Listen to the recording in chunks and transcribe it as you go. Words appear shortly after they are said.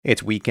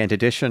It's Weekend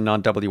Edition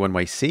on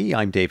WNYC.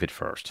 I'm David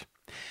First.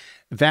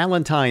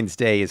 Valentine's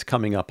Day is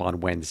coming up on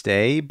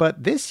Wednesday,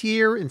 but this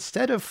year,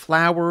 instead of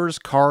flowers,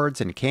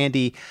 cards, and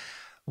candy,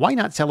 why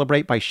not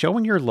celebrate by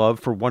showing your love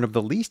for one of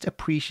the least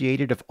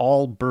appreciated of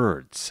all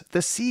birds,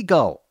 the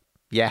seagull?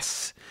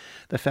 Yes,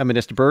 the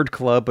Feminist Bird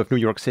Club of New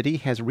York City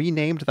has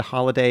renamed the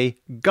holiday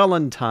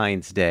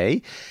Gullentine's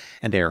Day,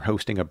 and they're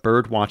hosting a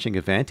bird-watching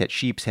event at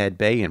Sheepshead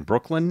Bay in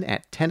Brooklyn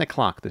at 10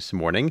 o'clock this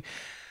morning.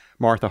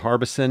 Martha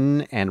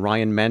Harbison and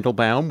Ryan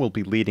Mandelbaum will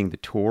be leading the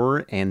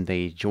tour, and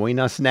they join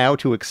us now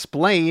to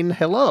explain.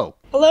 Hello.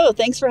 Hello.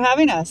 Thanks for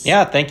having us.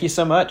 Yeah, thank you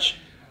so much.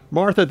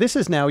 Martha, this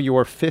is now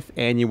your 5th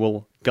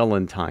annual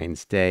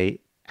Gullentine's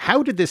Day.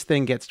 How did this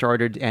thing get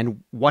started,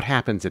 and what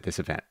happens at this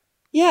event?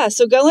 Yeah,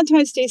 so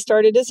Gullentine's Day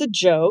started as a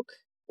joke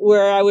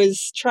where I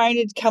was trying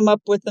to come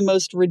up with the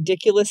most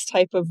ridiculous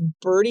type of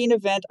birding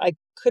event I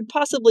could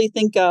possibly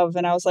think of.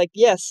 And I was like,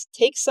 yes,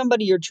 take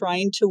somebody you're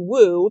trying to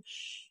woo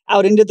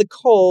out into the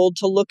cold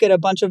to look at a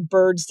bunch of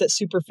birds that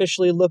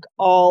superficially look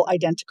all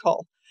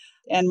identical.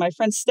 And my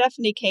friend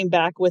Stephanie came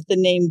back with the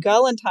name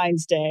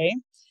Gullentine's Day.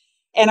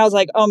 And I was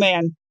like, oh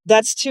man,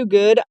 that's too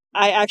good.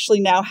 I actually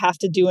now have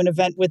to do an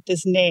event with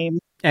this name.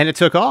 And it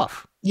took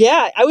off.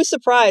 Yeah, I was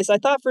surprised. I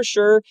thought for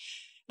sure,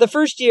 the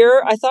first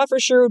year, I thought for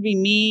sure it would be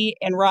me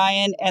and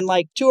Ryan and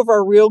like two of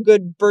our real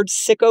good bird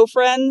sicko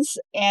friends.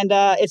 And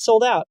it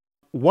sold out.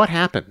 What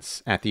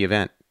happens at the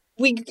event?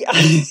 We go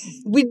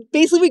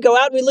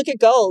out and we look at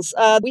gulls.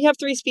 We have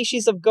 3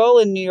 species of gull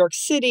in New York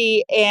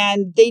City,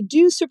 and they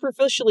do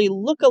superficially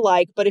look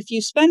alike. But if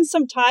you spend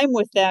some time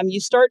with them, you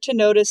start to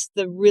notice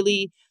the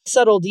really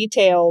subtle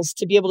details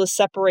to be able to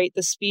separate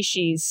the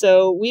species.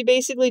 So we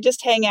basically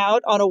just hang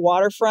out on a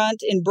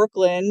waterfront in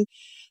Brooklyn,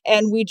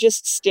 and we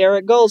just stare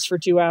at gulls for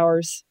 2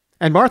 hours.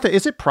 And Martha,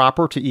 is it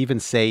proper to even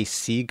say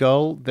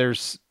seagull?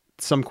 There's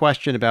some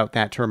question about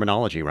that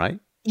terminology, right?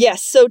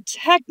 Yes, so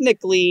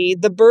technically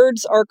the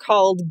birds are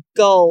called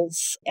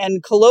gulls,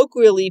 and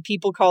colloquially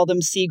people call them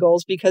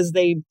seagulls because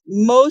they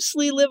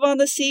mostly live on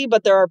the sea,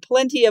 but there are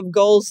plenty of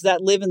gulls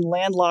that live in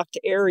landlocked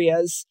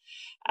areas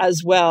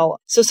as well.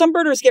 So some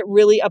birders get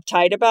really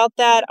uptight about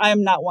that.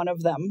 I'm not one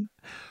of them.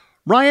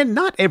 Ryan,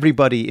 not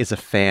everybody is a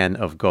fan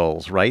of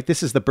gulls, right?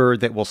 This is the bird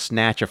that will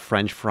snatch a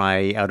French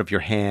fry out of your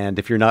hand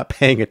if you're not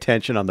paying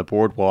attention on the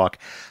boardwalk.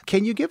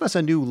 Can you give us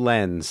a new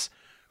lens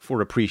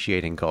for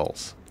appreciating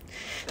gulls?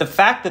 The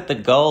fact that the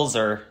gulls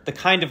are the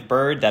kind of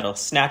bird that'll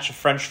snatch a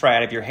French fry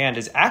out of your hand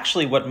is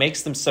actually what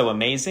makes them so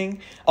amazing.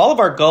 All of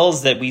our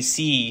gulls that we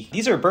see,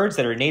 these are birds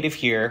that are native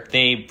here.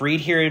 They breed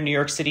here in New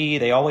York City.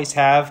 They always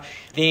have.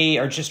 They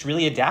are just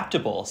really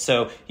adaptable.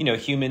 So,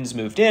 humans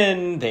moved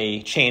in,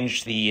 they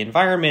changed the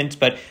environment,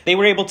 but they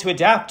were able to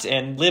adapt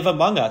and live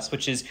among us,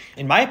 which is,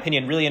 in my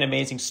opinion, really an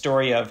amazing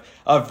story of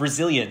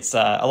resilience.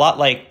 A lot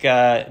like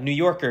New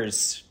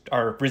Yorkers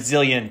are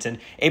resilient and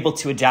able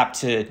to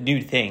adapt to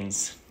new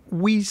things.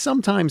 We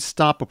sometimes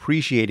stop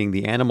appreciating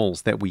the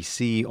animals that we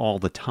see all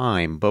the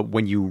time, but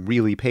when you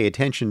really pay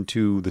attention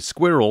to the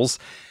squirrels,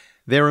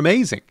 they're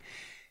amazing.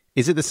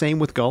 Is it the same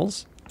with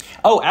gulls?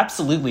 Oh,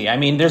 absolutely. I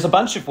mean, there's a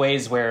bunch of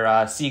ways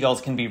where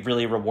seagulls can be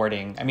really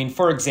rewarding. I mean,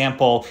 for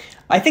example,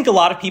 I think a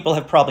lot of people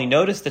have probably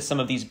noticed that some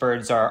of these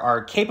birds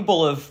are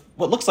capable of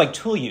what looks like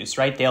tool use,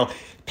 right? They'll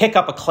pick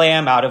up a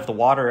clam out of the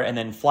water and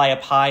then fly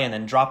up high and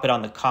then drop it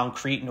on the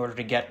concrete in order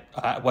to get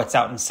what's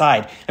out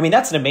inside. I mean,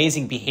 that's an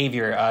amazing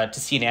behavior to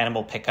see an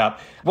animal pick up.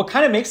 What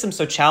kind of makes them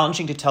so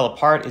challenging to tell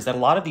apart is that a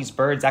lot of these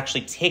birds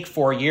actually take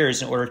 4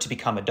 years in order to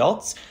become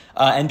adults.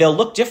 And they'll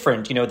look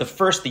different.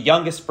 The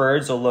youngest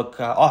birds will look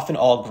often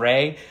all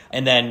gray.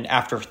 And then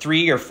after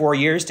 3 or 4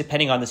 years,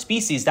 depending on the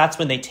species, that's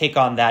when they take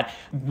on that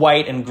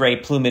white and gray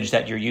plumage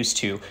that you're used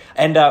to.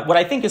 And what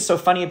I think is so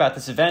funny about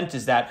this event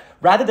is that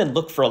rather than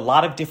look for a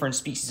lot of different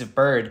species of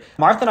bird,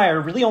 Martha and I are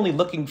really only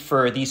looking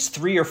for these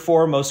 3 or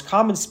 4 most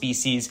common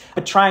species,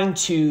 but trying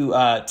to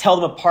tell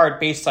them apart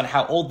based on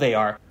how old they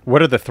are.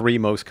 What are the 3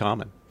 most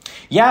common?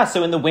 Yeah,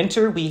 so in the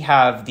winter, we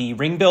have the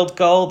ring-billed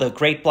gull, the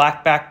great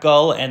black-backed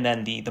gull, and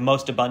then the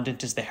most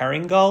abundant is the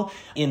herring gull.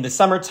 In the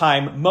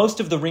summertime, most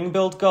of the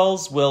ring-billed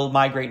gulls will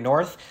migrate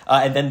north,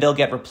 and then they'll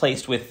get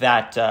replaced with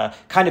that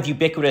kind of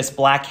ubiquitous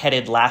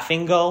black-headed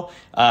laughing gull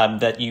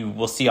that you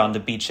will see on the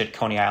beach at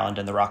Coney Island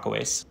and the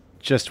Rockaways.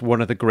 Just one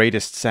of the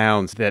greatest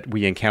sounds that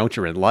we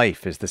encounter in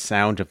life is the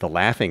sound of the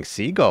laughing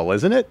seagull,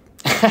 isn't it?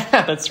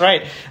 That's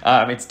right.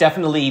 It's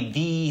definitely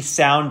the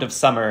sound of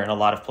summer in a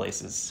lot of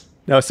places.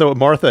 Now, so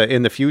Martha,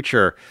 in the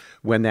future,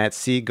 when that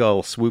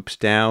seagull swoops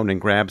down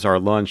and grabs our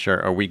lunch,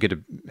 are we going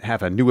to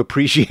have a new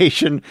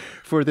appreciation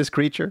for this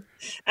creature?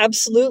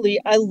 Absolutely.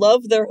 I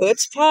love their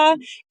chutzpah.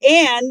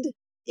 And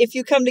if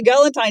you come to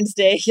Gullentine's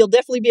Day, you'll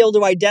definitely be able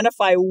to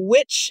identify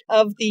which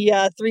of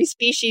the 3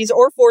 species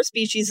or 4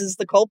 species is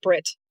the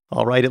culprit.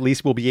 All right, at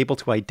least we'll be able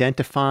to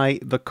identify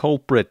the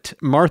culprit.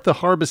 Martha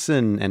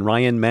Harbison and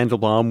Ryan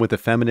Mandelbaum with the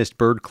Feminist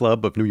Bird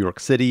Club of New York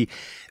City.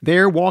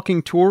 Their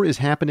walking tour is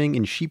happening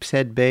in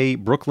Sheepshead Bay,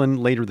 Brooklyn,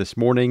 later this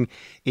morning.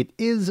 It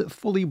is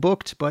fully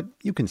booked, but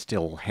you can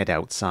still head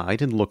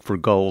outside and look for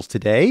gulls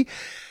today.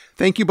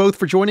 Thank you both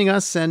for joining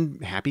us,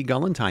 and happy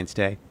Gullentine's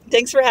Day.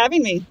 Thanks for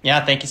having me.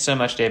 Yeah, thank you so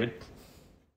much, David.